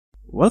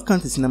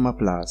Welcome to Cinema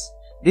Plus.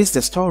 This is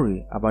the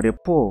story about a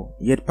poor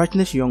yet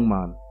passionate young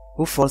man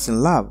who falls in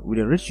love with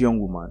a rich young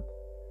woman,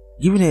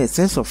 giving her a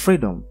sense of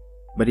freedom,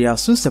 but they are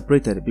soon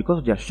separated because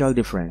of their social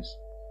difference.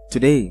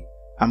 Today,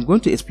 I'm going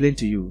to explain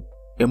to you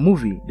a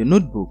movie, The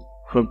Notebook,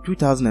 from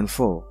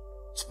 2004.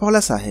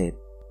 Spoilers ahead.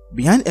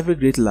 Behind every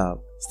great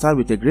love starts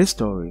with a great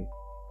story.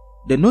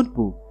 The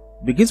Notebook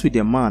begins with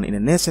a man in a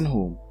nursing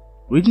home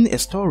reading a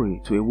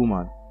story to a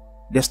woman.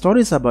 The story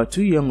is about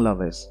two young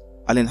lovers,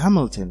 Allie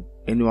Hamilton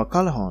and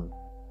Calhoun,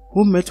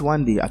 who met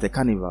one day at a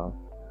carnival.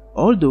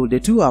 Although the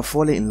two are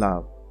falling in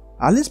love,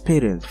 Allie's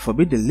parents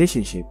forbid the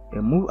relationship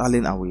and move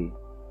Allie away.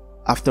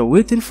 After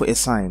waiting for a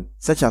sign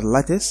such as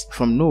letters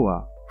from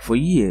Noah for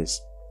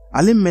years,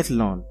 Allie met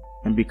Lon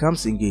and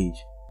becomes engaged.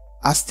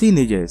 As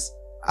teenagers,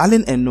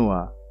 Allie and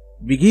Noah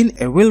begin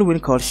a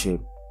whirlwind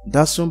courtship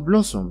that soon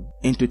blossoms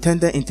into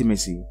tender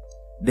intimacy.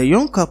 The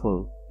young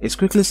couple is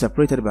quickly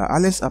separated by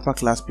Allie's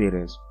upper-class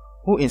parents,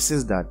 who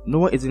insist that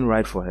Noah isn't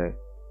right for her.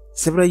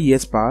 Several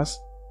years pass,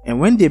 and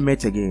when they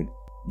meet again,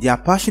 their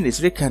passion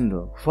is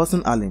rekindled,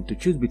 forcing Allie to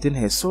choose between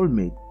her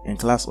soulmate and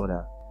class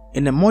order.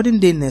 In a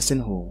modern-day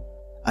nursing home,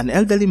 an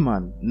elderly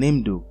man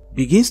named Duke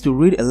begins to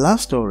read a love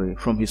story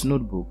from his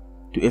notebook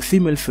to a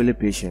female fellow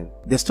patient.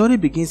 The story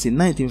begins in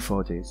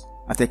 1940s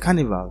at a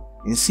carnival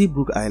in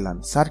Seabrook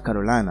Island, South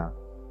Carolina.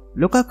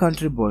 Local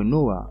country boy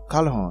Noah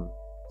Calhoun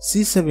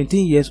sees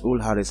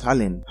 17-year-old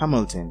Allie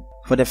Hamilton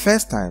for the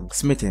first time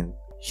smitten.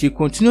 She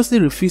continuously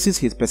refuses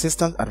his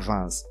persistent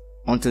advance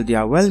until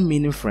their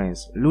well-meaning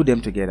friends lure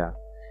them together.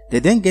 They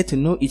then get to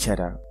know each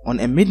other on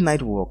a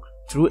midnight walk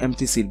through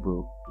empty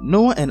Seabrook.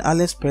 Noah and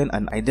Allie spend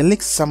an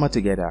idyllic summer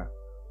together.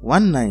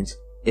 One night,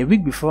 a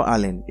week before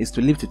Allie is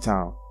to leave to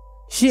town,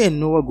 she and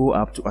Noah go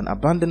up to an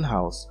abandoned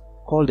house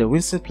called the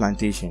Winston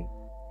Plantation.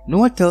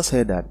 Noah tells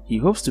her that he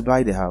hopes to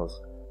buy the house,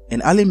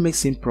 and Allie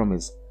makes him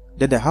promise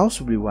that the house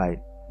will be white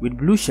with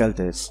blue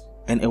shelters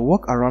and a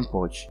walk-around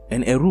porch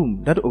and a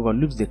room that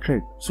overlooks the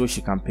creek so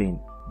she can paint.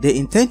 They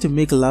intend to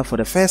make love for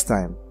the first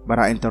time but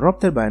are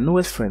interrupted by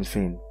Noah's friend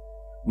Finn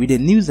with the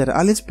news that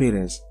Allie's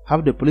parents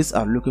have the police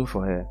out looking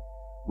for her.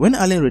 When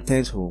Allie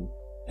returns home,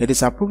 her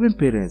disapproving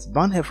parents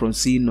ban her from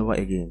seeing Noah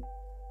again.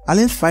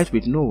 Allie fights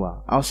with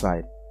Noah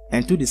outside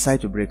and two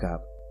decide to break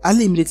up.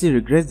 Allie immediately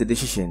regrets the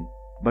decision,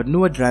 but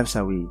Noah drives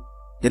away.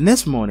 The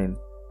next morning,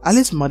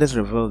 Allie's mothers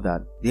reveal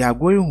that they are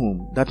going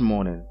home that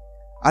morning.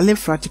 Allie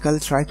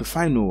frantically tries to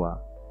find Noah,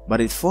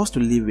 but is forced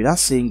to leave without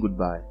saying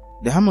goodbye.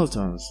 The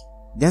Hamiltons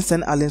then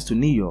send Allie to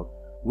New York,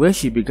 where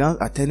she began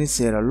attending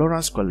Sarah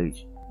Lawrence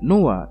College.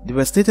 Noah,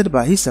 devastated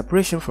by his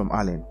separation from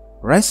Allie,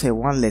 writes her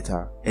one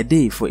letter a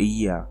day for a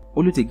year,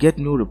 only to get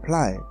no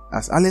reply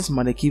as Allie's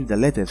mother keeps the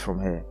letters from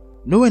her.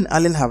 Noah and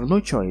Allie have no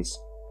choice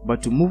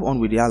but to move on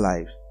with their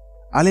lives.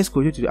 Allie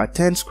continues to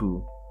attend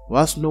school,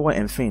 whilst Noah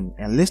and Finn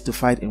enlist to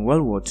fight in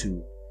World War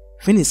II.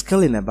 Finn is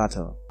killed in a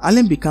battle.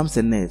 Allie becomes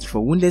a nurse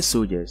for wounded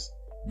soldiers.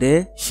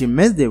 There, she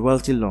meets the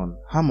wealthy Lon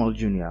Hamel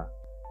Jr.,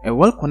 a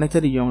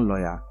well-connected young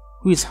lawyer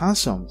who is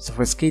handsome,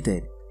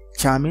 sophisticated,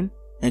 charming,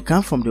 and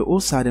comes from the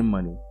old Southern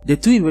money. The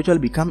two eventually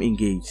become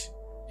engaged,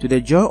 to the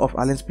joy of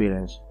Allie's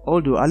parents,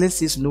 although Allie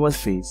sees Noah's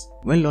face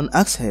when Lon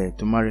asks her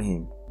to marry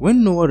him.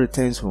 When Noah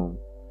returns home,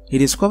 he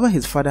discovers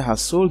his father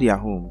has sold their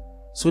home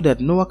so that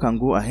Noah can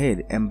go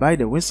ahead and buy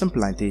the Winston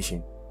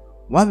Plantation.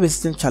 While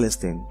visiting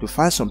Charleston to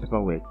file some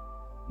paperwork,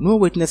 Noah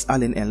witnessed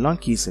Allie and Lon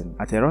kissing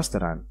at a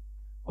restaurant,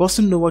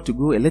 causing Noah to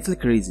go a little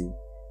crazy,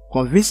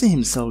 convincing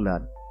himself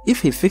that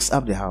if he fixes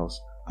up the house,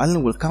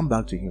 Allie will come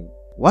back to him.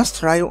 Whilst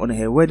trying on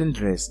her wedding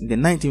dress in the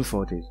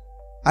 1940s,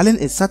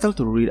 Allie is startled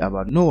to read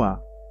about Noah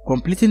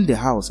completing the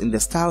house in the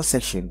style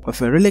section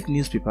of a relic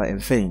newspaper in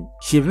Fame.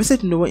 She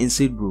visits Noah in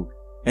Seabrook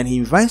and he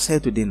invites her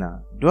to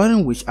dinner,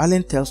 during which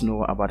Allie tells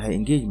Noah about her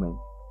engagement.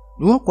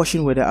 Noah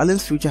questions whether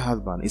Allie's future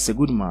husband is a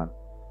good man,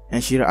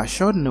 and she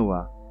assured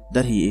Noah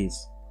that he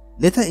is.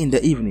 Later in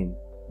the evening,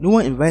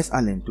 Noah invites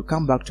Allie to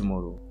come back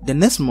tomorrow. The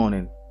next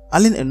morning,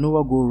 Allie and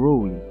Noah go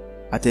rowing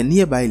at a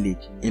nearby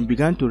lake and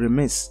began to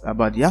reminisce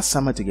about their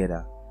summer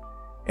together.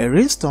 A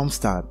rainstorm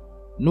starts.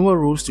 Noah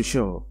rows to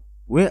shore,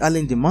 where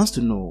Allie demands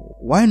to know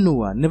why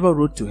Noah never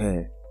wrote to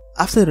her.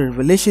 After the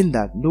revelation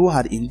that Noah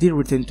had indeed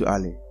written to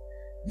Allie,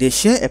 they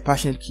share a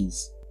passionate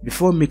kiss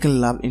before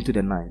making love into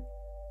the night.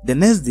 The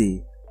next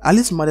day,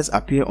 Allie's mothers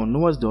appear on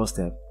Noah's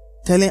doorstep,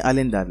 telling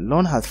Allie that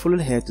Lon had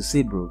followed her to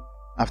Seabrook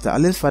after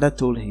Allie's father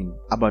told him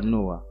about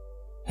Noah.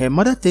 Her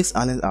mother takes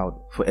Allie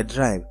out for a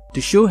drive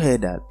to show her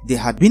that there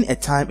had been a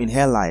time in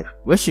her life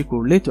where she could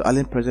relate to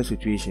Allie's present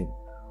situation.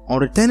 On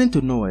returning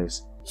to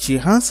Noah's, she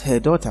hands her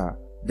daughter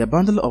the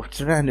bundle of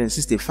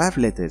 365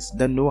 letters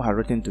that Noah had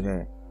written to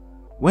her.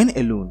 When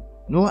alone,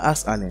 Noah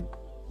asks Allie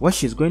what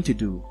she is going to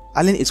do.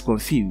 Allie is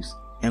confused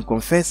and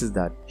confesses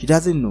that she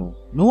doesn't know.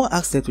 Noah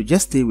asks her to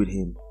just stay with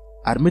him,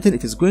 admitting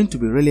it is going to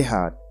be really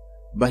hard,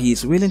 but he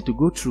is willing to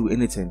go through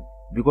anything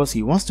because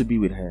he wants to be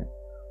with her.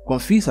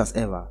 Confused as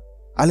ever,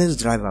 Allie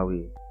drives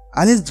away.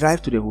 Allie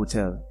drives to the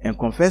hotel and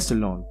confesses to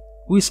Lon,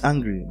 who is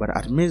angry but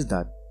admits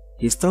that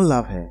he still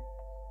loves her.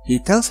 He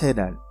tells her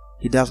that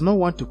he does not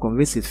want to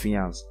convince his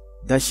fiancé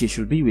that she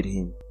should be with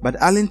him, but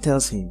Allie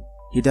tells him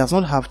he does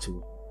not have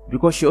to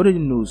because she already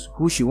knows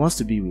who she wants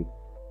to be with.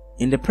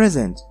 In the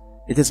present,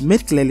 it is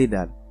made clearly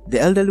that the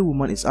elderly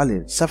woman is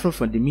Allie, suffering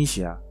from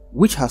dementia,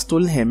 which has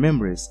stolen her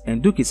memories,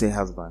 and Duke is her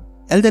husband.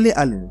 Elderly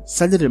Allie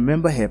suddenly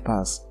remembers her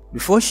past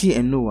before she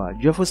and Noah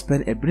joyfully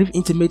spend a brief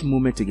intimate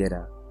moment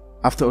together.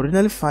 After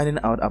originally finding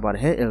out about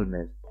her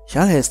illness,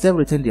 Shall herself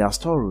written their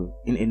story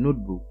in a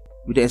notebook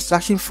with the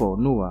instruction for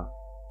Noah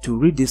to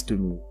read this to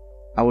me.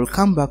 I will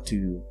come back to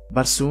you.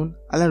 But soon,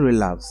 Allie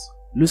relapses,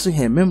 losing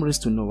her memories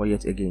to Noah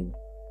yet again.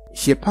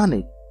 She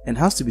panics and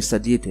has to be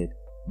sedated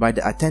by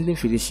the attending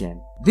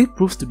physician. This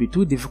proves to be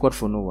too difficult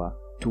for Noah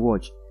to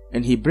watch,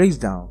 and he breaks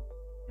down.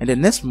 And the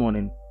next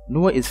morning,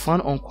 Noah is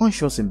found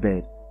unconscious in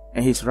bed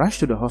and he is rushed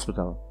to the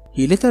hospital.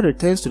 He later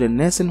returns to the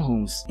nursing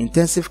home's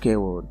intensive care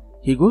ward.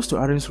 He goes to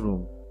Aaron's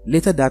room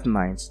later that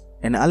night,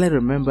 and Allie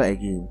remembers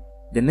again.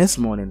 The next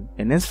morning,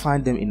 a nurse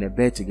finds them in a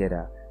bed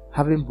together,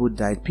 having both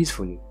died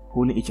peacefully,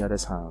 holding each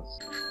other's hands.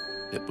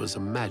 It was a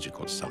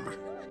magical summer.